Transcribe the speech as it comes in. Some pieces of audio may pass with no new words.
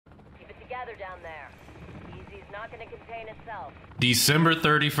together down there. Easy's not going to contain itself. December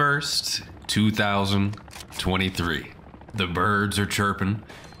 31st, 2023. The birds are chirping,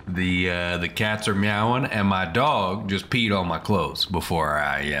 the cats are meowing, and my dog just peed on my clothes before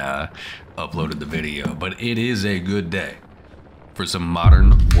I uploaded the video. But it is a good day for some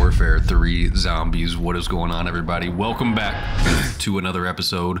Modern Warfare 3 Zombies. What is going on, everybody? Welcome back to another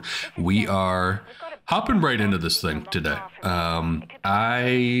episode. We are hopping right into this thing today.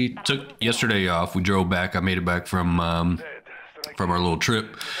 I took yesterday off. We drove back. I made it back from our little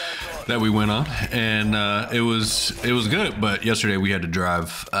trip that we went on, and it was good. But yesterday we had to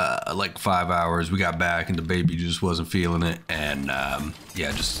drive like 5 hours. We got back and the baby just wasn't feeling it, and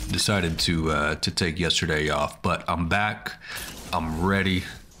yeah, just decided to take yesterday off. But I'm back. I'm ready.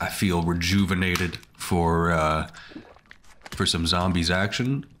 I feel rejuvenated for some zombies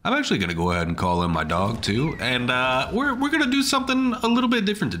action. I'm actually gonna go ahead and call in my dog too, and we're gonna do something a little bit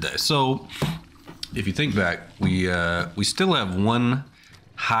different today. So if you think back, we still have one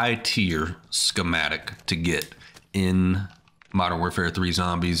high tier schematic to get in Modern Warfare 3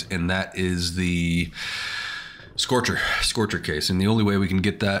 Zombies, and that is the Scorcher case. And the only way we can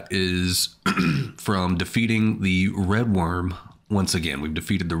get that is from defeating the Red Worm. Once again, we've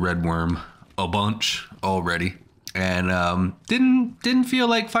defeated the Red Worm a bunch already, and didn't feel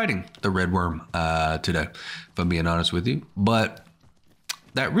like fighting the Red Worm today, if I'm being honest with you. But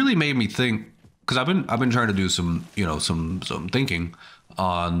that really made me think, because I've been trying to do some some thinking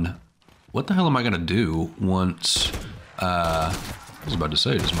on what the hell am I gonna do once I was about to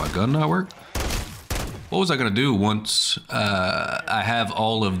say, does my gun not work? What was I gonna do once I have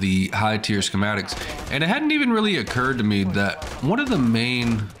all of the high tier schematics? And it hadn't even really occurred to me that one of the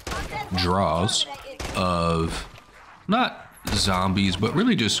main draws of not zombies, but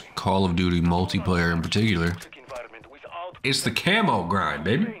really just Call of Duty multiplayer in particular, it's the camo grind,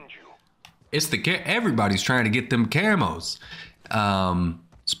 baby. It's everybody's trying to get them camos.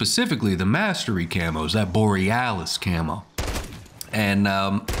 Specifically the mastery camos, that Borealis camo. And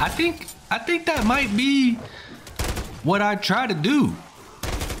I think that might be what I try to do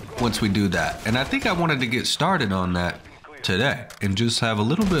once we do that. And I think I wanted to get started on that today and just have a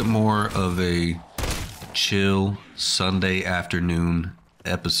little bit more of a chill Sunday afternoon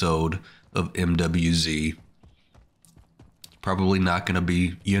episode of MWZ. Probably not gonna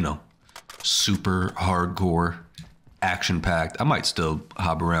be, super hardcore, action-packed. I might still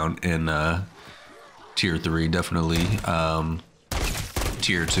hop around in tier 3, definitely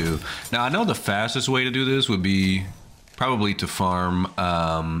tier 2. Now I know the fastest way to do this would be probably to farm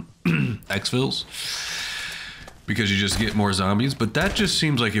exfils, because you just get more zombies, but that just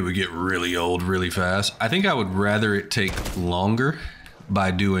seems like it would get really old really fast. I think I would rather it take longer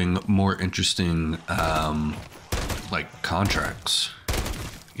by doing more interesting like contracts.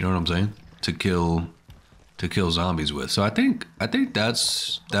 You know what I'm saying? To kill zombies with. So I think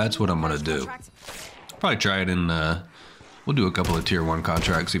that's what I'm gonna do. Probably try it in we'll do a couple of tier 1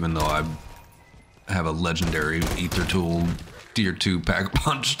 contracts, even though I have a legendary ether tool tier 2 pack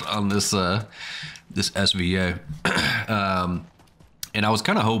punched on this this SVA. And I was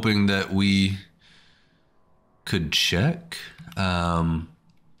kind of hoping that we could check.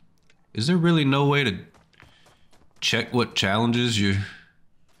 Is there really no way to check what challenges you're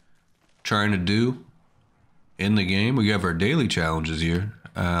trying to do in the game? We have our daily challenges here.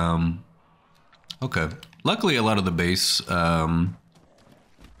 Okay. Luckily, a lot of the base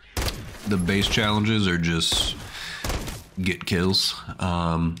challenges are just get kills.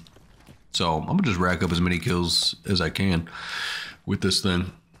 So I'm gonna just rack up as many kills as I can with this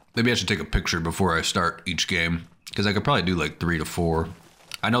thing. Maybe I should take a picture before I start each game, because I could probably do like 3 to 4.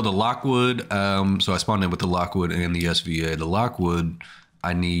 I know the Lockwood, so I spawned in with the Lockwood and the SVA. The Lockwood,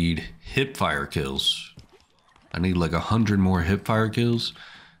 I need hip fire kills. I need like 100 more hip fire kills.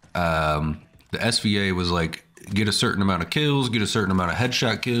 The SVA was like, get a certain amount of kills, get a certain amount of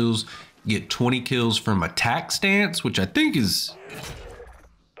headshot kills, get 20 kills from attack stance, which I think is...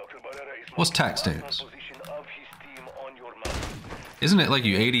 What's attack stance? Isn't it like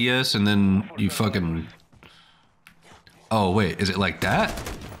you ADS and then you fucking... Oh wait, is it like that?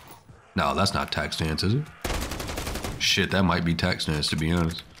 No, that's not attack stance, is it? Shit, that might be attack stance, to be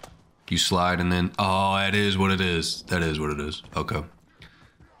honest. You slide and then... Oh, that is what it is. That is what it is. Okay.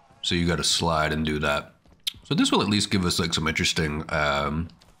 So you gotta slide and do that. So this will at least give us like some interesting, you know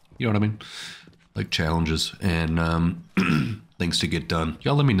what I mean? Like challenges and things to get done.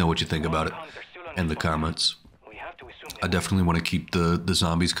 Y'all let me know what you think about it in the comments. I definitely want to keep the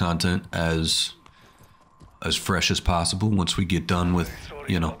zombies content as fresh as possible once we get done with,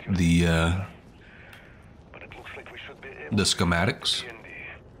 the schematics.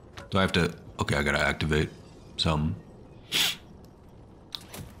 Do I have to? Okay, I gotta activate some.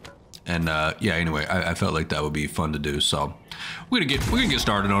 And yeah, anyway, I felt like that would be fun to do. So we're gonna get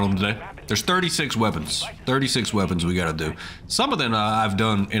started on them today. There's 36 weapons. 36 weapons we gotta do. Some of them I've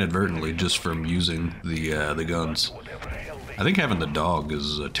done inadvertently just from using the guns. I think having the dog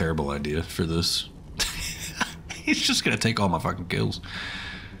is a terrible idea for this. He's just gonna take all my fucking kills.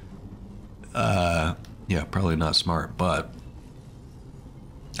 Yeah, probably not smart, but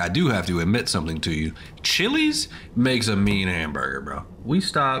I do have to admit something to you. Chili's makes a mean hamburger, bro. We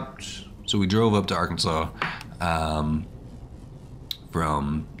stopped, so we drove up to Arkansas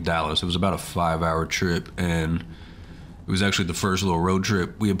from Dallas. It was about a 5-hour trip, and it was actually the first little road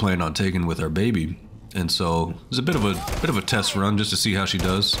trip we had planned on taking with our baby. And so it was a bit of a test run just to see how she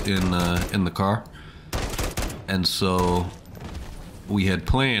does in the car. And so we had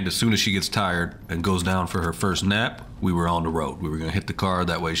planned, as soon as she gets tired and goes down for her first nap, we were on the road. We were gonna hit the car,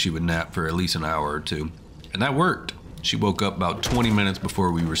 that way she would nap for at least an hour or two. And that worked. She woke up about 20 minutes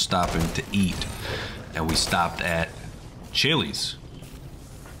before we were stopping to eat. And we stopped at Chili's.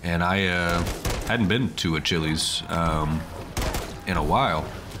 And I hadn't been to a Chili's in a while.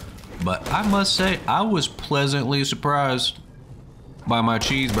 But I must say, I was pleasantly surprised by my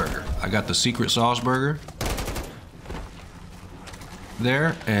cheeseburger. I got the secret sauce burger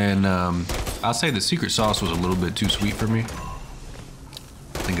there, and I'll say the secret sauce was a little bit too sweet for me.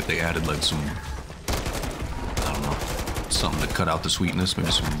 I think if they added like some, I don't know, something to cut out the sweetness,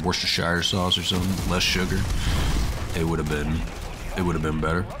 maybe some Worcestershire sauce or something, less sugar, it would have been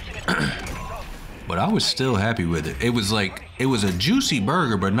better. But I was still happy with it. It was like, it was a juicy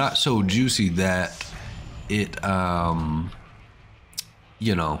burger, but not so juicy that it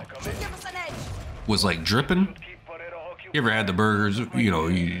you know, was like dripping. You ever had the burgers, you know,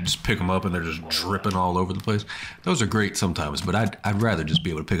 you just pick them up and they're just dripping all over the place? Those are great sometimes, but I'd rather just be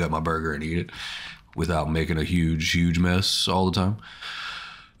able to pick up my burger and eat it without making a huge mess all the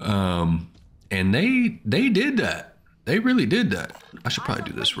time. And they did that. They really did that. I should probably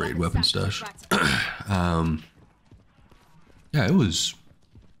do this raid weapon stash. Yeah, it was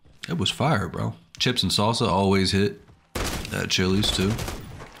fire, bro. Chips and salsa always hit at Chili's too.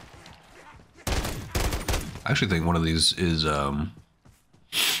 I actually think one of these is to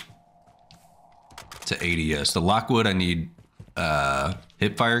ADS. The Lockwood, I need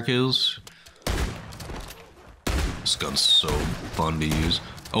hip fire kills. This gun's so fun to use.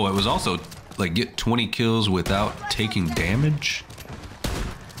 Oh, it was also like get 20 kills without taking damage.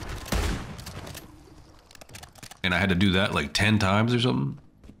 And I had to do that like 10 times or something.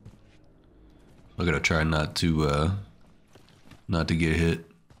 I gotta try not to get hit.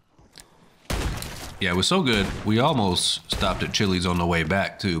 Yeah, it was so good. We almost stopped at Chili's on the way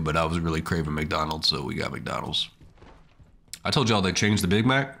back too, but I was really craving McDonald's, so we got McDonald's. I told y'all they changed the Big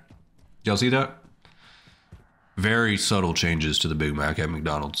Mac. Y'all see that? Very subtle changes to the Big Mac at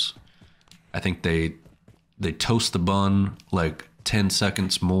McDonald's. I think they toast the bun like 10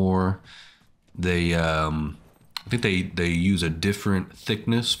 seconds more. They I think they use a different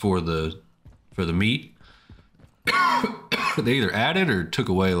thickness for the meat. They either added or took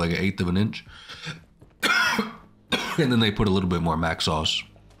away like 1/8 of an inch. And then they put a little bit more mac sauce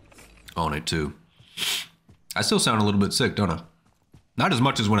on it too. I still sound a little bit sick, don't I? Not as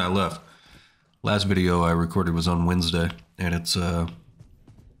much as when I left. Last video I recorded was on Wednesday, and it's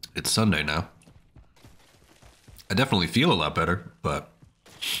Sunday now. I definitely feel a lot better, but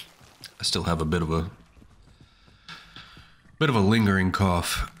I still have a bit of a lingering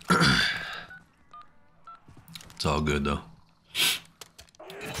cough. It's all good though.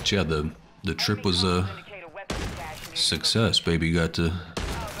 But yeah, the trip was a success. Baby got to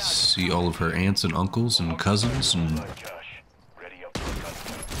see all of her aunts and uncles and cousins, and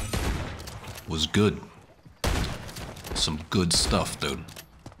was good. Some good stuff, dude.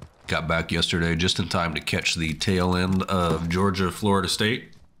 Got back yesterday just in time to catch the tail end of Georgia, Florida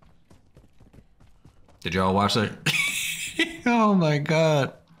State. Did y'all watch that? Oh my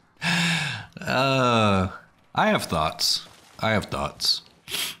God. I have thoughts.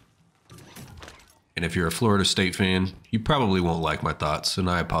 And if you're a Florida State fan, you probably won't like my thoughts, and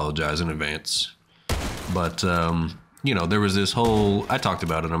I apologize in advance. But, you know, there was this whole, I talked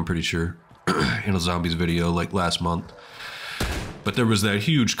about it, I'm pretty sure, in a Zombies video like last month. But there was that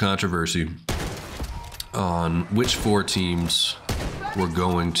huge controversy on which 4 teams were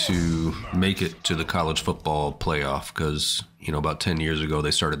going to make it to the college football playoff, because, you know, about 10 years ago,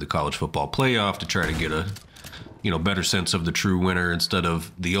 they started the college football playoff to try to get a, you know, better sense of the true winner, instead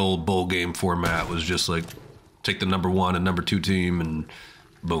of the old bowl game format was just like take the number 1 and number 2 team and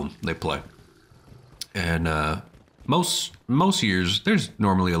boom, they play. And Most years there's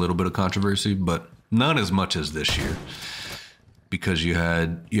normally a little bit of controversy, but none as much as this year, because you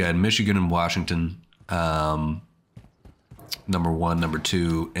had Michigan and Washington, number 1, number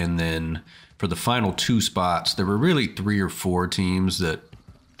 2, and then for the final 2 spots, there were really 3 or 4 teams that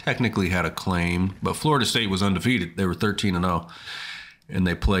technically had a claim, but Florida State was undefeated. They were 13-0, and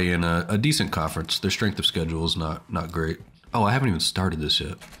they play in a decent conference. Their strength of schedule is not great. Oh, I haven't even started this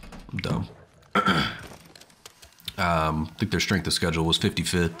yet. I'm dumb. I think their strength of schedule was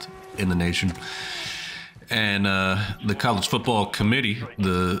 55th in the nation. And the college football committee,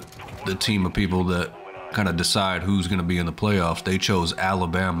 the team of people that kind of decide who's going to be in the playoffs, they chose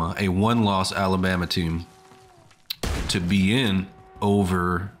Alabama, a 1-loss Alabama team, to be in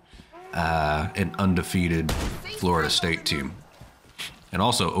over an undefeated Florida State team, and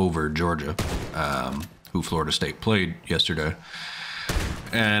also over Georgia, who Florida State played yesterday.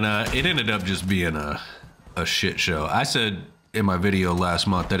 And it ended up just being a shit show. I said in my video last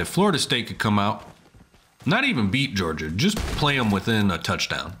month that if Florida State could come out, not even beat Georgia, just play them within a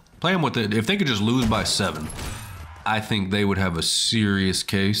touchdown. Play them within, if they could just lose by 7, I think they would have a serious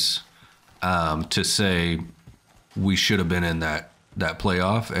case to say we should have been in that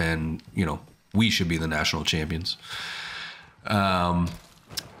playoff, and you know, we should be the national champions. That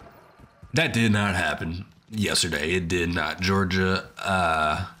did not happen yesterday. It did not. Georgia,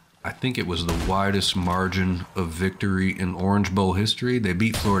 I think it was the widest margin of victory in Orange Bowl history. They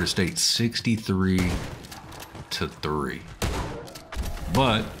beat Florida State 63-3.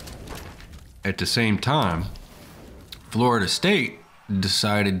 But at the same time, Florida State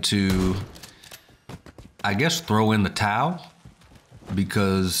decided to, I guess, throw in the towel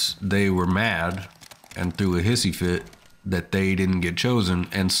because they were mad and threw a hissy fit that they didn't get chosen.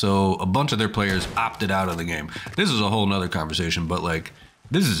 And so a bunch of their players opted out of the game. This is a whole nother conversation, but like,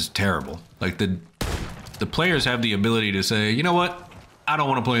 this is terrible. Like the players have the ability to say, you know what? I don't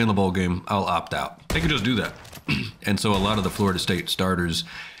want to play in the bowl game. I'll opt out. They could just do that. And so a lot of the Florida State starters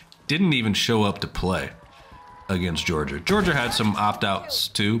didn't even show up to play against Georgia. Georgia had some opt-outs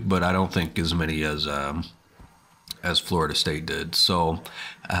too, but I don't think as many as Florida State did. So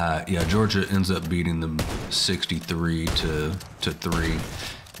yeah, Georgia ends up beating them 63-3.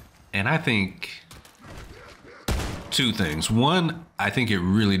 And I think 2 things. One, I think it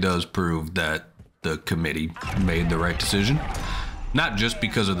really does prove that the committee made the right decision. Not just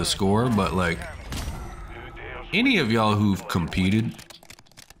because of the score, but like any of y'all who've competed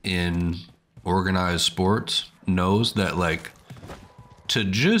in organized sports knows that like to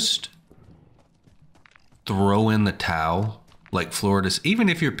just throw in the towel, like Florida's, even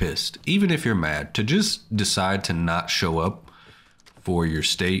if you're pissed, even if you're mad, to just decide to not show up for your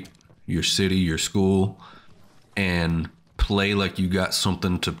state, your city, your school, and play like you got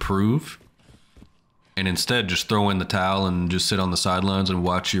something to prove, and instead just throw in the towel and just sit on the sidelines and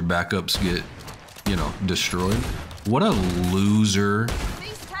watch your backups get, you know, destroyed. What a loser,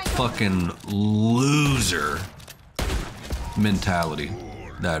 fucking loser mentality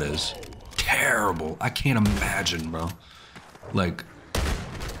that is. Terrible. I can't imagine, bro. Like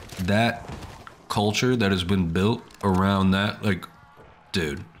that culture that has been built around that, like,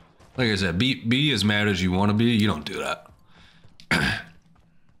 dude, like I said, be as mad as you want to be. You don't do that.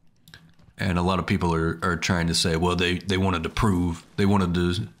 And a lot of people are trying to say, well, they wanted to prove, they wanted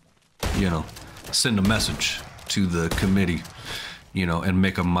to, you know, send a message to the committee, you know, and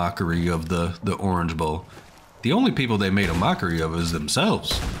make a mockery of the Orange Bowl. The only people they made a mockery of is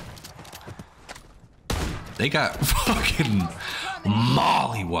themselves. They got fucking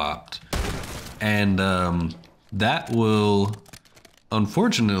mollywopped. And that will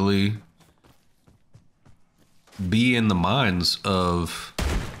unfortunately be in the minds of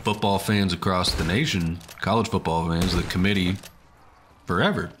football fans across the nation, college football fans, the committee,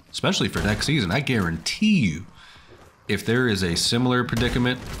 forever, especially for next season. I guarantee you, if there is a similar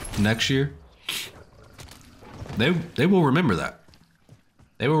predicament next year, they will remember that.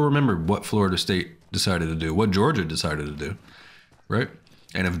 They will remember what Florida State decided to do, what Georgia decided to do, right?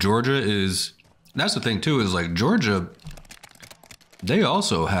 And if Georgia is, that's the thing too, is like Georgia, they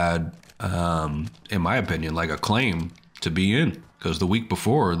also had, in my opinion, like a claim to be in, because the week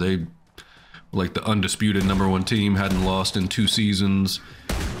before they were like the undisputed #1 team, hadn't lost in 2 seasons,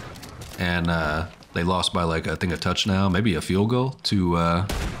 and they lost by like, I think a touchdown, maybe a field goal to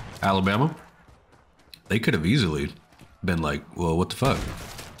Alabama. They could have easily been like, well, what the fuck?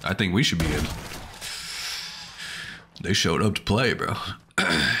 I think we should be in. They showed up to play, bro.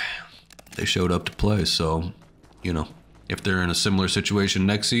 They showed up to play. So, you know, if they're in a similar situation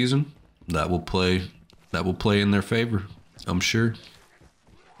next season, that will play in their favor, I'm sure.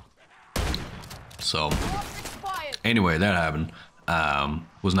 So Anyway, that happened.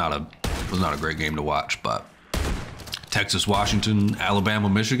 Was not a great game to watch, but Texas, Washington, Alabama,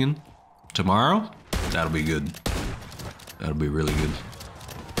 Michigan tomorrow. That'll be good. That'll be really good.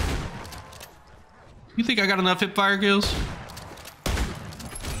 You think I got enough hipfire kills?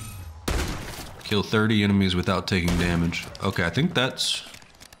 Kill 30 enemies without taking damage. Okay, I think that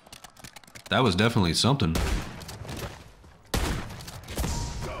was definitely something.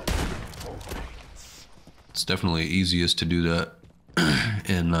 It's definitely easiest to do that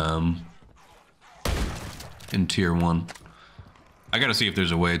in tier 1. I gotta see if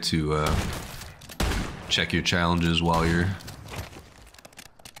there's a way to check your challenges while you're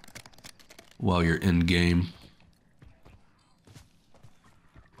in game.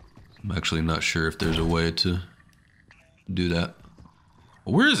 I'm actually not sure if there's a way to do that.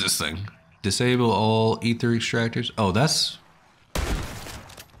 Where is this thing? Disable all ether extractors. Oh,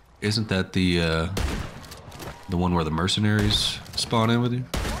 isn't that the one where the mercenaries spawn in with you?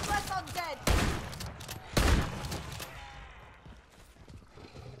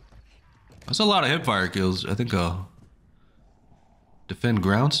 That's a lot of hipfire kills. I think I'll defend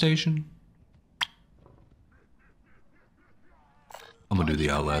ground station. I'm gonna do the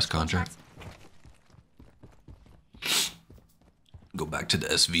Outlast contract. Go back to the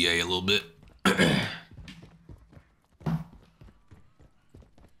SVA a little bit.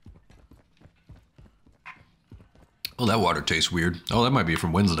 Oh, that water tastes weird. Oh, that might be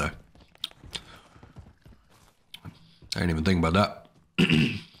from Wednesday. I didn't even think about that.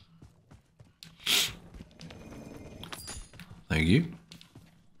 Thank you.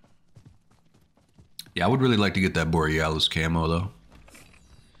 Yeah, I would really like to get that Borealis camo, though.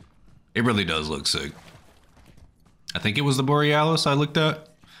 It really does look sick. I think it was the Borealis I looked at.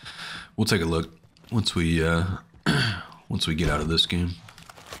 We'll take a look once we get out of this game.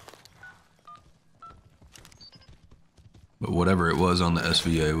 But whatever it was on the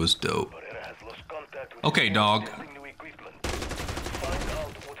SVA was dope. Okay, dog.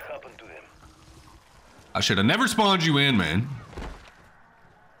 I should have never spawned you in, man.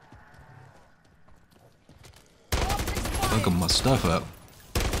 Fucking my stuff up.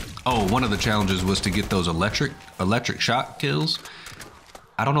 Oh, one of the challenges was to get those electric shock kills.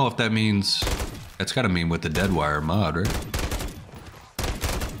 I don't know if that means... That's gotta mean with the Deadwire mod, right?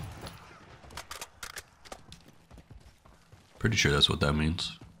 Pretty sure that's what that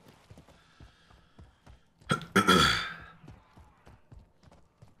means. The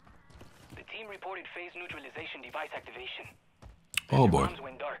team reported phase neutralization device activation. Oh boy.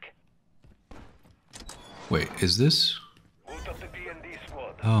 Went dark. Wait, is this?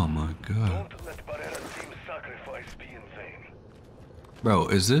 Oh my god. Don't let Barrera's team sacrifice be in vain. Bro,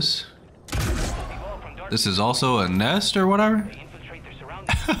 is this? This is also a nest or whatever?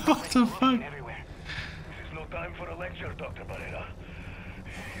 What the fuck? This is no time for a lecture, Dr. Barrera.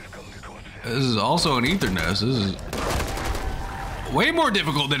 Here come the corpses. This is also an ether nest. This is way more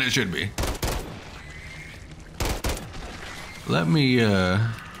difficult than it should be. Let me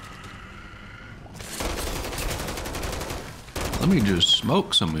just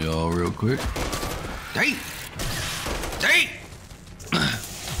smoke some of y'all real quick. Hey! Hey!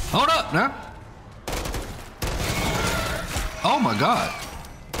 Hold up now. Oh my god.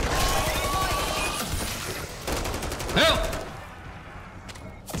 Help!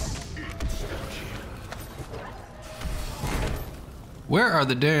 Where are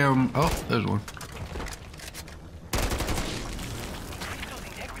the damn... Oh, there's one.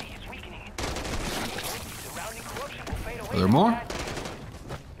 Are there more?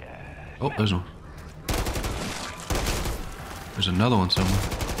 Oh, there's one. There's another one somewhere.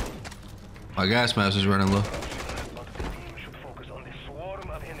 My gas mask is running low.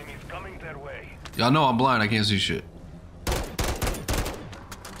 Y'all know I'm blind, I can't see shit.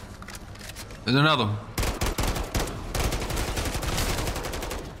 There's another one.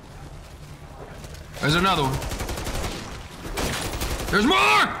 There's another one. There's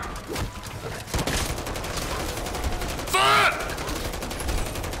more! Fuck!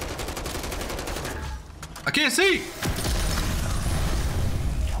 I can't see!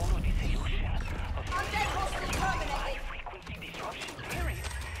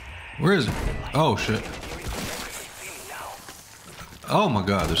 Where is it? Oh shit. Oh my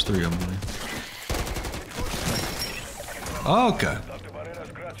god, there's 3 of them. Okay.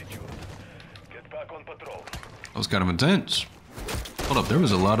 That was kind of intense. Hold up, there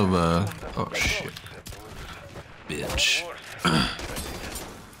was a lot of oh shit. Bitch.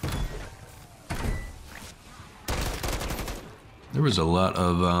 There was a lot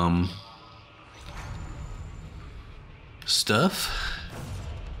of stuff.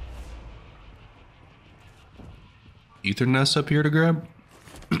 Ethernet up here to grab.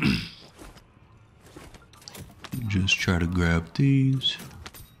 Just try to grab these.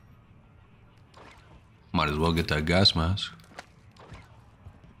 Might as well get that gas mask.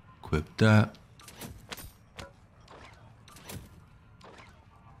 Equip that.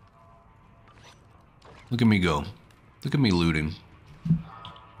 Look at me go. Look at me looting.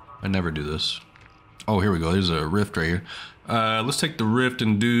 I never do this. Oh, here we go. There's a rift right here. Let's take the rift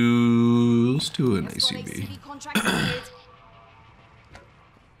and do... Let's do an ACB.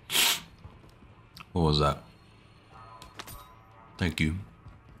 What was that? Thank you.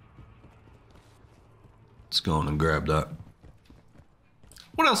 Let's go on and grab that.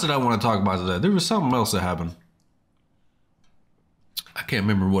 What else did I want to talk about today? There was something else that happened. I can't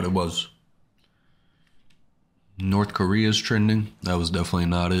remember what it was. North Korea's trending. That was definitely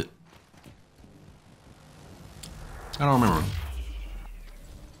not it. I don't remember.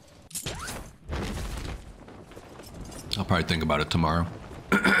 I'll probably think about it tomorrow.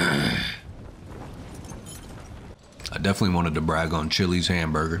 I definitely wanted to brag on Chili's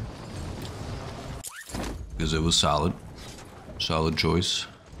hamburger. Because it was solid. Solid choice.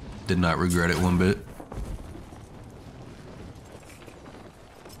 Did not regret it one bit.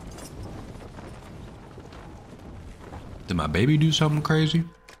 Did my baby do something crazy?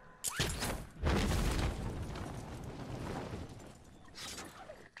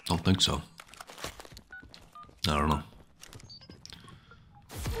 Don't think so. I don't know.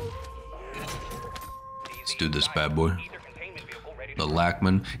 Let's do this bad boy. The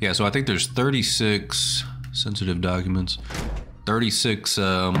Lackman. Yeah, so I think there's 36 sensitive documents. 36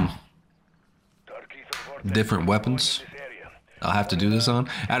 different weapons I'll have to do this on.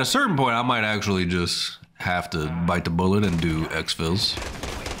 At a certain point, I might actually just have to bite the bullet and do exfils.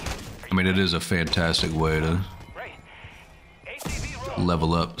 I mean, it is a fantastic way to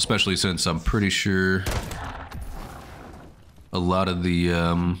level up, especially since I'm pretty sure a lot of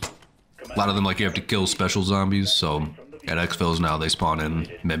them, like, you have to kill special zombies. So at exfils now they spawn in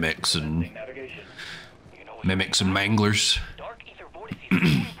mimics and manglers.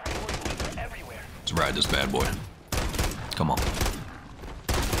 Let's ride this bad boy. Come on.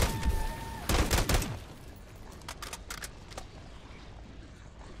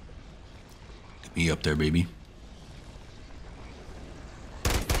 Get me up there, baby.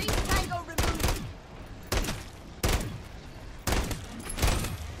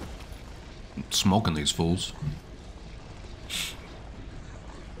 Smoking these fools.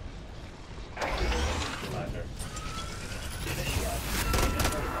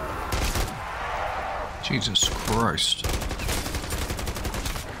 Jesus Christ.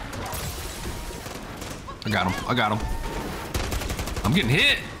 I got him. I got him. I'm getting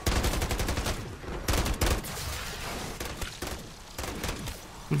hit.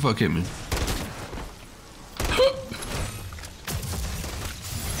 Who the fuck hit me?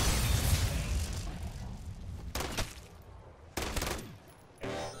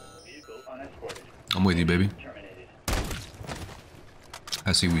 I'm with you, baby.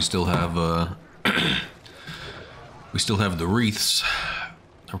 I see we still have the wreaths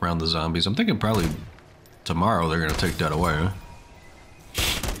around the zombies. I'm thinking probably tomorrow they're gonna take that away, huh?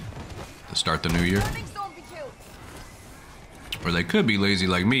 To start the new year. Or they could be lazy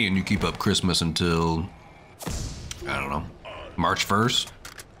like me and you keep up Christmas until, I don't know, March 1st.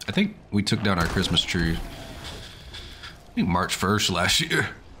 I think we took down our Christmas tree, I think March 1st last year.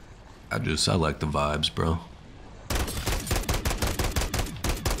 I like the vibes, bro.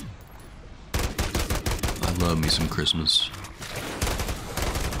 I love me some Christmas.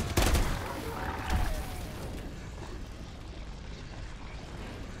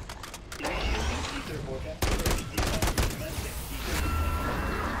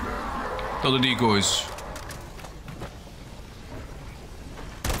 Throw the decoys.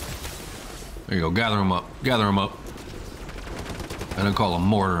 There you go, gather them up, gather them up. And then call a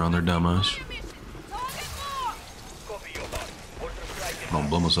mortar on their dumbass. Don't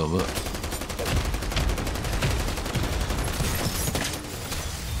blow myself up.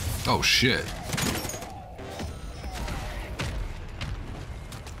 Oh shit.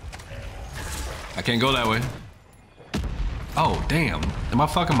 I can't go that way. Oh damn. Am I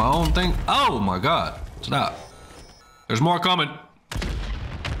fucking my own thing? Oh my god. Stop. There's more coming.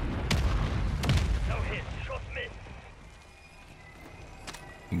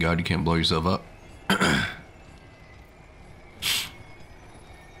 God, you can't blow yourself up.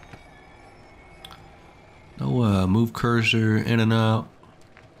 No, move cursor in and out.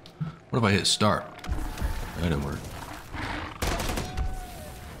 What if I hit start? That didn't work.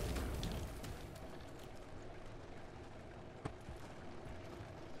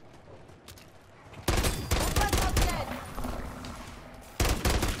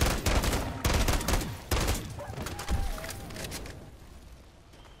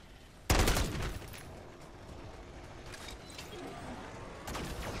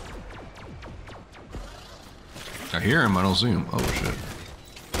 I hear him, I don't see him. Oh shit.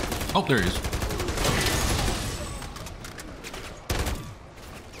 Oh, there he is.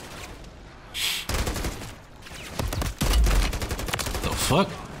 The fuck?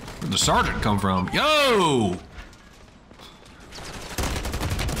 Where'd the sergeant come from? Yo!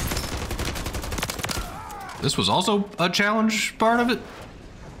 This was also a challenge part of it?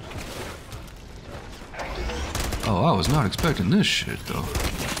 Oh, I was not expecting this shit though.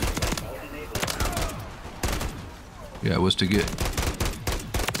 Yeah, it was to get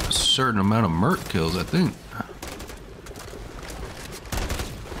a certain amount of merc kills, I think.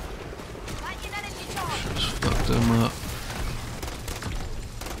 Just fuck them up.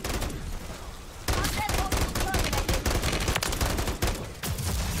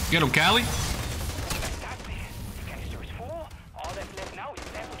 Get him, Callie.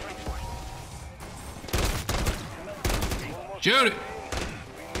 Shoot it.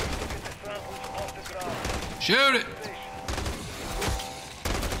 Shoot it.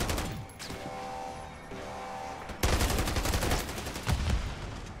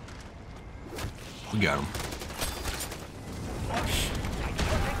 We got him.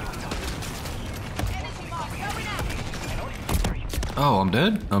 Oh, I'm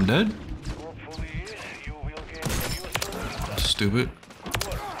dead? I'm dead? Stupid.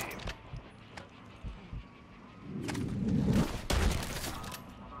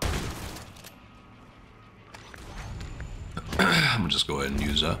 I'm gonna just go ahead and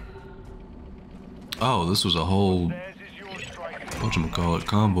use that. Oh, this was a whole whatchamacallit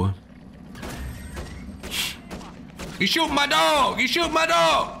convoy. He's shooting my dog! He's shooting my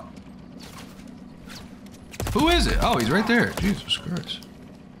dog! Who is it? Oh, he's right there. Jesus Christ.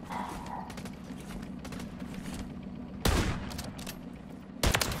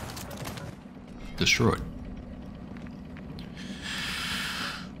 Destroyed.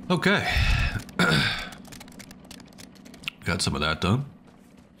 Okay. Got some of that done.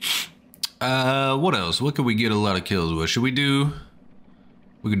 What else? What could we get a lot of kills with? Should we do...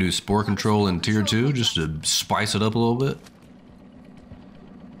 We could do spore control in tier 2 just to spice it up a little bit.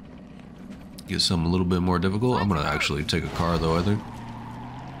 Get something a little bit more difficult. I'm gonna actually take a car though, I think.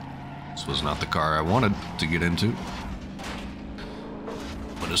 This was not the car I wanted to get into.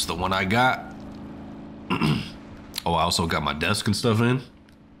 But it's the one I got. Oh, I also got my desk and stuff in.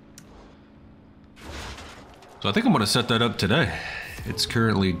 So I think I'm gonna set that up today. It's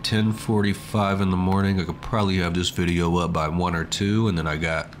currently 10:45 in the morning. I could probably have this video up by 1 or 2, and then I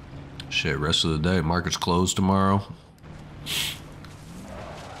got shit rest of the day. Market's closed tomorrow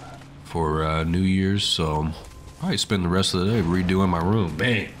for New Year's, so I'll probably spend the rest of the day redoing my room.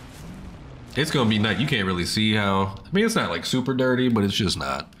 Man, it's gonna be nice. You can't really see how. I mean, it's not like super dirty, but it's just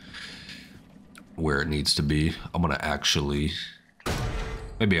not where it needs to be. I'm gonna actually.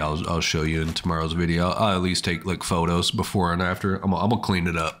 Maybe I'll show you in tomorrow's video. I'll at least take like photos before and after. I'm gonna clean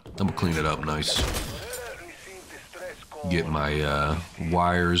it up. I'm gonna clean it up nice. Get my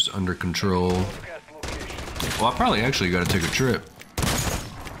wires under control. Well, I probably actually gotta take a trip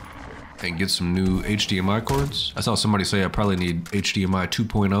and get some new HDMI cords. I saw somebody say I probably need HDMI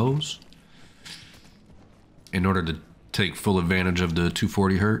 2.0s in order to take full advantage of the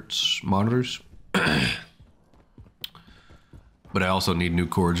 240 hertz monitors. But I also need new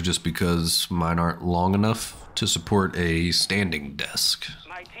cords just because mine aren't long enough to support a standing desk.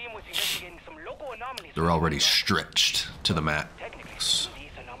 My team was investigating some local anomalies. They're already stretched to the max.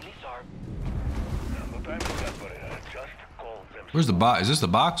 These anomalies are... Where's the box? Is this the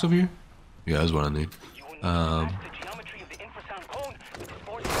box over here? Yeah, that's what I need. You will need to match the geometry of the infrasound cone with the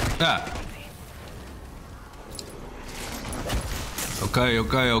sports... Ah. Okay,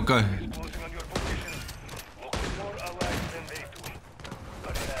 okay, okay.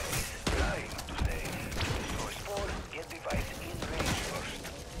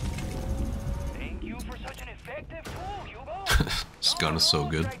 This gun is so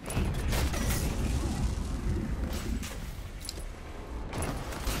good.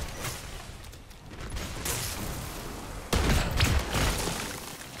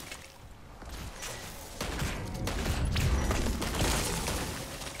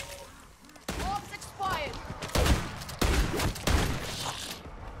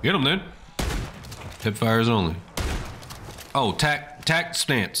 Get him then. Hip fires only. Oh, tack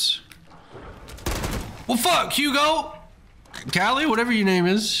stance. Well, fuck, Hugo. Callie, whatever your name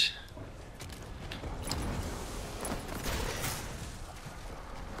is.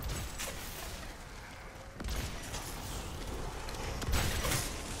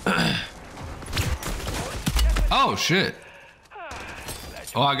 Oh, shit.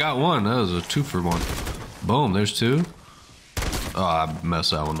 Oh, I got one. That was a 2 for 1. Boom, there's 2. Oh, I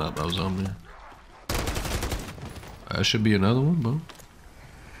messed that one up. I was on there. That should be another one, bro.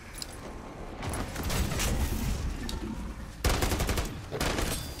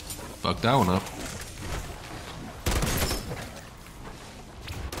 Fuck that one up.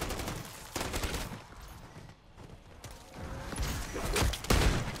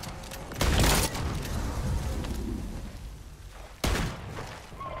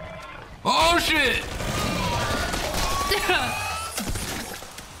 Oh shit!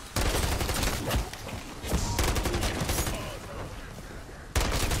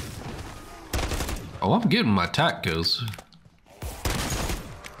 Oh, I'm getting my tac kills.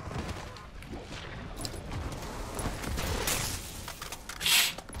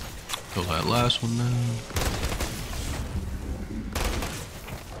 Kill that last one now.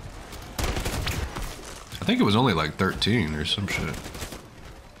 I think it was only like 13 or some shit.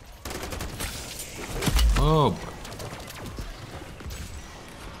 Oh.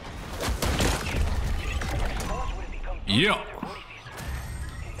 Yeah.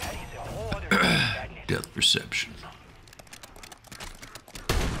 Depth perception.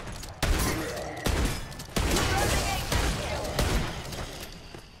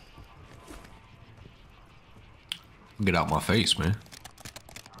 Get out my face, man.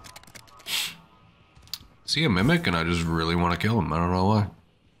 See a mimic and I just really want to kill him. I don't know why.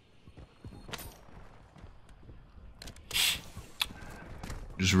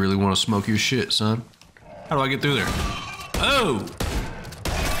 Just really want to smoke your shit, son. How do I get through there? Oh!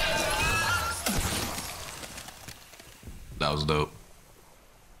 That was dope.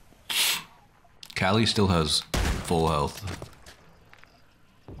 Callie still has full health.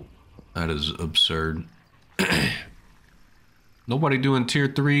 That is absurd. Nobody doing tier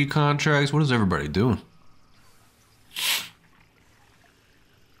 3 contracts. What is everybody doing?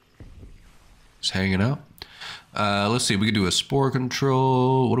 Just hanging out. Let's see. We could do a spore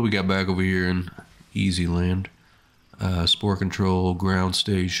control. What do we got back over here in Easy Land? Spore control, ground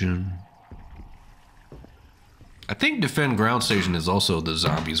station. I think defend ground station is also the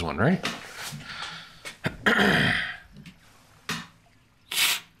zombies one, right?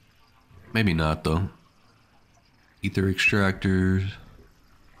 Maybe not though. Ether extractors.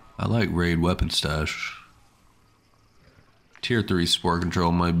 I like raid weapon stash. Tier 3 spore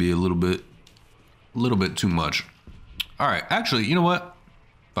control might be a little bit too much. All right, actually, you know what?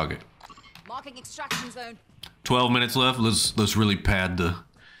 Fuck it. Marking extraction zone. 12 minutes left. Let's really pad the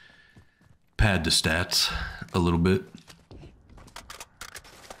stats a little bit.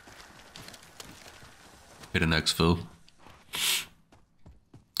 Hit an exfil.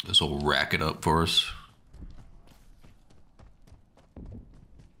 This will rack it up for us.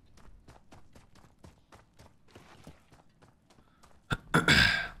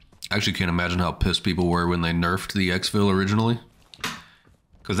 I actually can't imagine how pissed people were when they nerfed the exfil originally.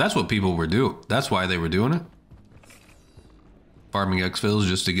 Because that's what people were doing. That's why they were doing it. Farming exfils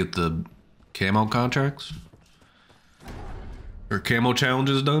just to get the camo contracts. Or camo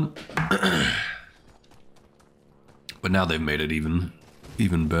challenges done. But now they've made it even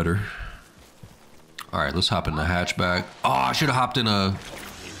better. Alright, let's hop in the hatchback. Oh, I should have hopped in a...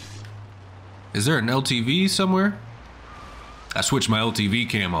 Is there an LTV somewhere? I switched my LTV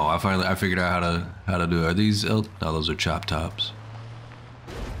camo. I figured out how to do it. Are these no, those are chop tops.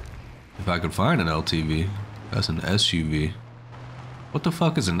 If I could find an LTV. That's an SUV. What the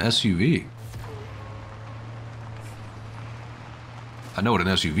fuck is an SUV? I know what an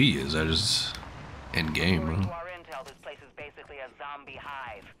SUV is. I just in game, bro. This place is basically a zombie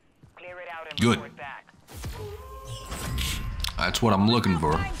hive. Clear it out and Good. report back. That's what I'm looking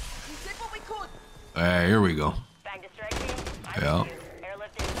for. Hey, here we go. Back to strike team. Yeah.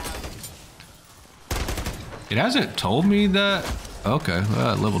 Airlift inbound. It hasn't told me that. Okay, well,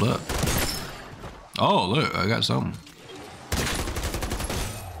 I leveled up. Oh, look, I got something.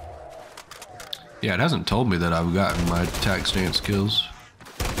 Yeah, it hasn't told me that I've gotten my attack stance kills.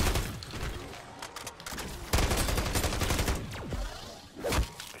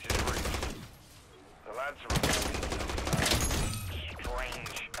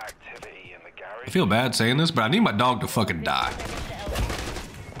 I feel bad saying this, but I need my dog to fucking die.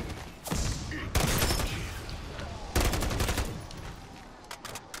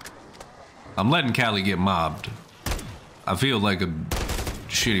 I'm letting Callie get mobbed. I feel like a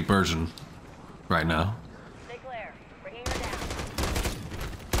shitty person right now. Stay clear. Bringing her down.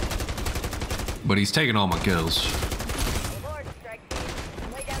 But he's taking all my kills. Lord, strike team.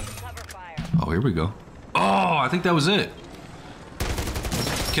 Lay down some cover fire. Oh, here we go. Oh, I think that was it.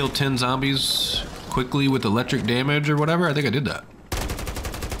 Kill 10 zombies quickly with electric damage or whatever. I think I did that.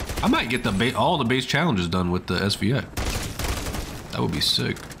 I might get all the base challenges done with the SVA. That would be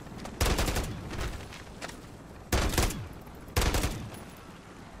sick.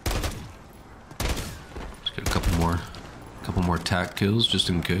 Couple more tac kills just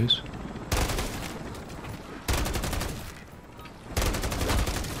in case.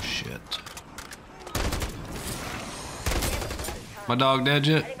 Shit. My dog dead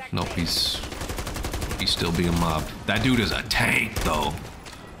yet? Nope, he's still being mobbed. That dude is a tank though.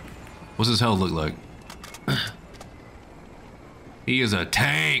 What's his health look like? He is a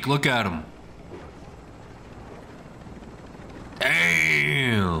tank. Look at him.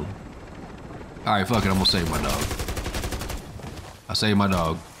 Damn. Alright, fuck it. I'm gonna save my dog. I saved my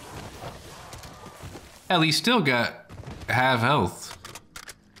dog. Hell, he still got half health.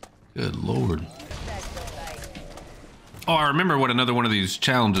 Good lord. Oh, I remember what another one of these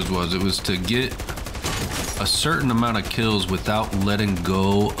challenges was. It was to get a certain amount of kills without letting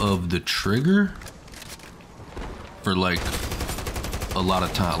go of the trigger for like a lot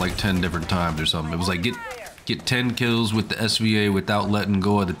of time, like 10 different times or something. It was like get 10 kills with the SVA without letting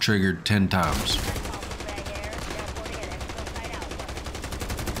go of the trigger 10 times.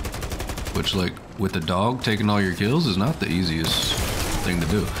 Which, like, with the dog taking all your kills is not the easiest thing to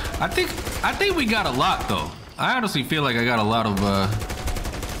do. I think we got a lot though. I honestly feel like I got a lot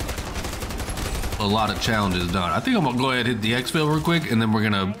of challenges done. I think I'm gonna go ahead and hit the exfil real quick, and then we're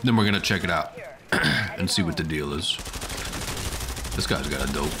gonna check it out and see what the deal is. This guy's got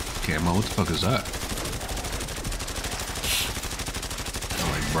a dope camo. What the fuck is that? Oh,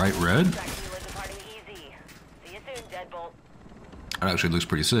 like bright red? That actually looks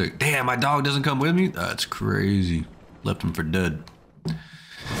pretty sick. Damn, my dog doesn't come with me? That's crazy. Left him for dead.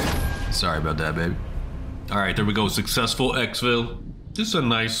 Sorry about that, baby. All right, there we go. Successful exfil. Just a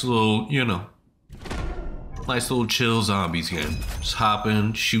nice little, you know, nice little chill zombies game. Just hop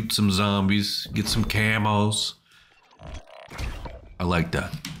in, shoot some zombies, get some camos. I like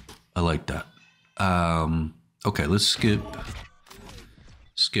that. I like that. Okay, let's skip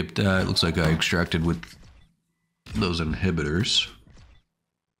that. Looks like I extracted with those inhibitors.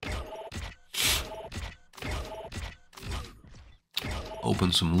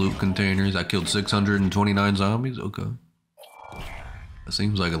 Open some loot containers. I killed 629 zombies. Okay. That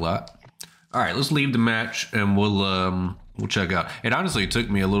seems like a lot. All right, let's leave the match and we'll check out. It honestly took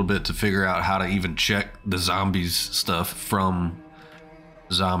me a little bit to figure out how to even check the zombies stuff from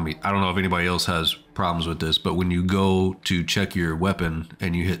zombie. I don't know if anybody else has problems with this, but when you go to check your weapon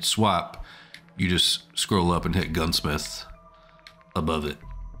and you hit swap, you just scroll up and hit gunsmith above it.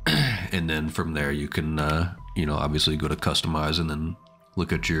 And then from there you can, you know, obviously go to customize and then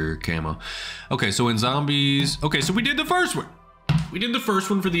look at your camo. Okay, so in zombies, okay, so we did the first one. We did the first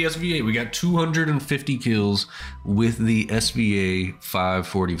one for the SVA. We got 250 kills with the SVA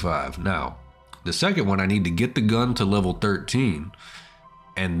 545. Now, the second one, I need to get the gun to level 13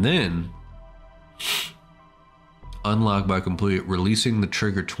 and then unlock by complete releasing the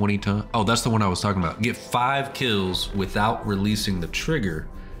trigger 20 times. Oh, that's the one I was talking about. Get 5 kills without releasing the trigger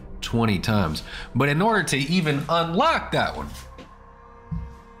 20 times. But in order to even unlock that one,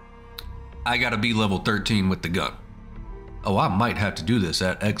 I gotta be level 13 with the gun. Oh, I might have to do this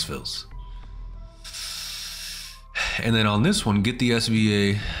at exfils. And then on this one, get the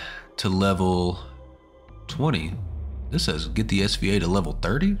SVA to level 20. This says get the SVA to level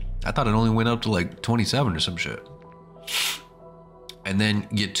 30? I thought it only went up to like 27 or some shit. And then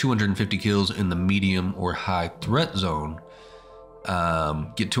get 250 kills in the medium or high threat zone.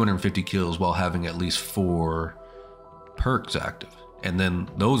 Get 250 kills while having at least 4 perks active. And then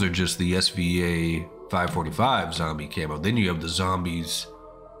those are just the SVA 545 zombie camo. Then you have the zombies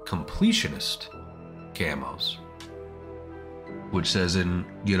completionist camos, which says in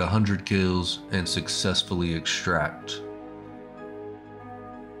get 100 kills and successfully extract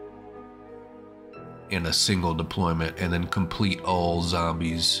in a single deployment, and then complete all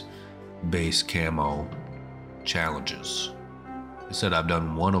zombies base camo challenges. It said I've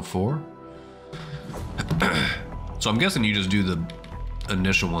done 1 of 4. So I'm guessing you just do the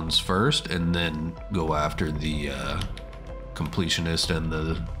initial ones first and then go after the completionist and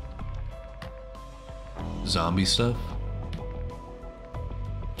the zombie stuff.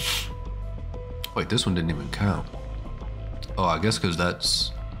 Wait, this one didn't even count. Oh, I guess because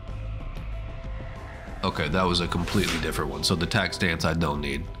that's... Okay, that was a completely different one. So the tax stance I don't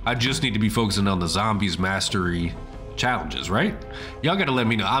need. I just need to be focusing on the zombies mastery challenges, right? Y'all gotta let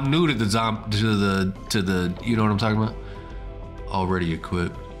me know. I'm new to the to the you know what I'm talking about? Already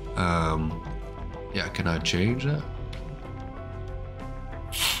equipped. Yeah, can I change that?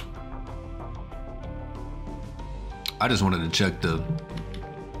 I just wanted to check the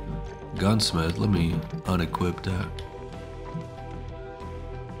gunsmith. Let me unequip that.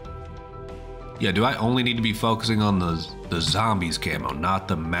 Yeah, do I only need to be focusing on the zombies camo, not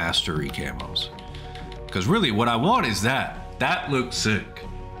the mastery camos? Because really what I want is that. That looks sick.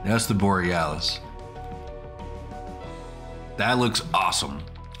 That's the Borealis. That looks awesome.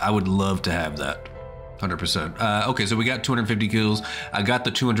 I would love to have that. 100%. Okay, so we got 250 kills. I got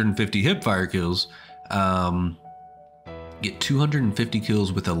the 250 hipfire kills. Get 250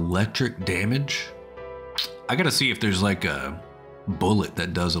 kills with electric damage. I gotta see if there's like a bullet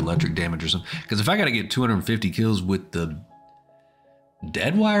that does electric damage or something. Because if I gotta get 250 kills with the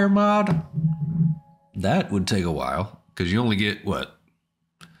Deadwire mod, that would take a while. Because you only get, what?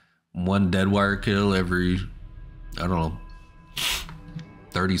 One Deadwire kill every, I don't know,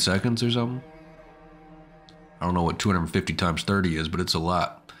 30 seconds or something? I don't know what 250 times 30 is, but it's a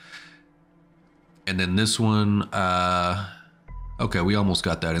lot. And then this one, okay, we almost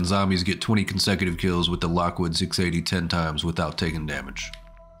got that. And zombies get 20 consecutive kills with the Lockwood 680 10 times without taking damage.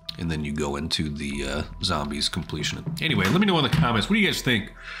 And then you go into the zombies completion. Anyway, let me know in the comments, what do you guys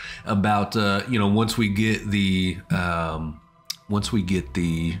think about, you know, once we get the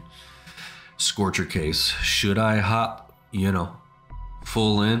Scorcher case, should I hop, you know,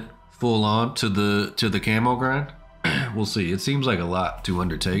 full on to the camo grind? We'll see. It seems like a lot to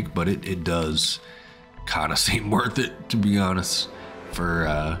undertake, but it does kind of seem worth it, to be honest,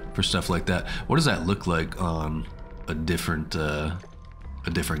 for stuff like that. What does that look like on a different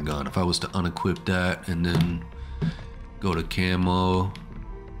gun? If I was to unequip that and then go to camo,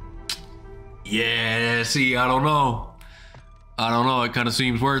 yeah. See, I don't know. It kind of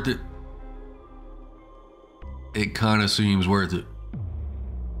seems worth it. It kind of seems worth it.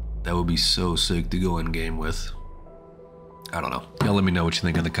 That would be so sick to go in game with. I don't know. Y'all let me know what you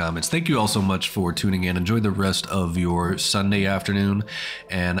think in the comments. Thank you all so much for tuning in. Enjoy the rest of your Sunday afternoon,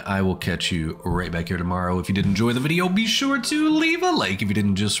 and I will catch you right back here tomorrow. If you did enjoy the video, be sure to leave a like. If you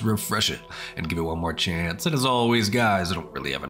didn't, just refresh it and give it one more chance. And as always, guys, I don't really have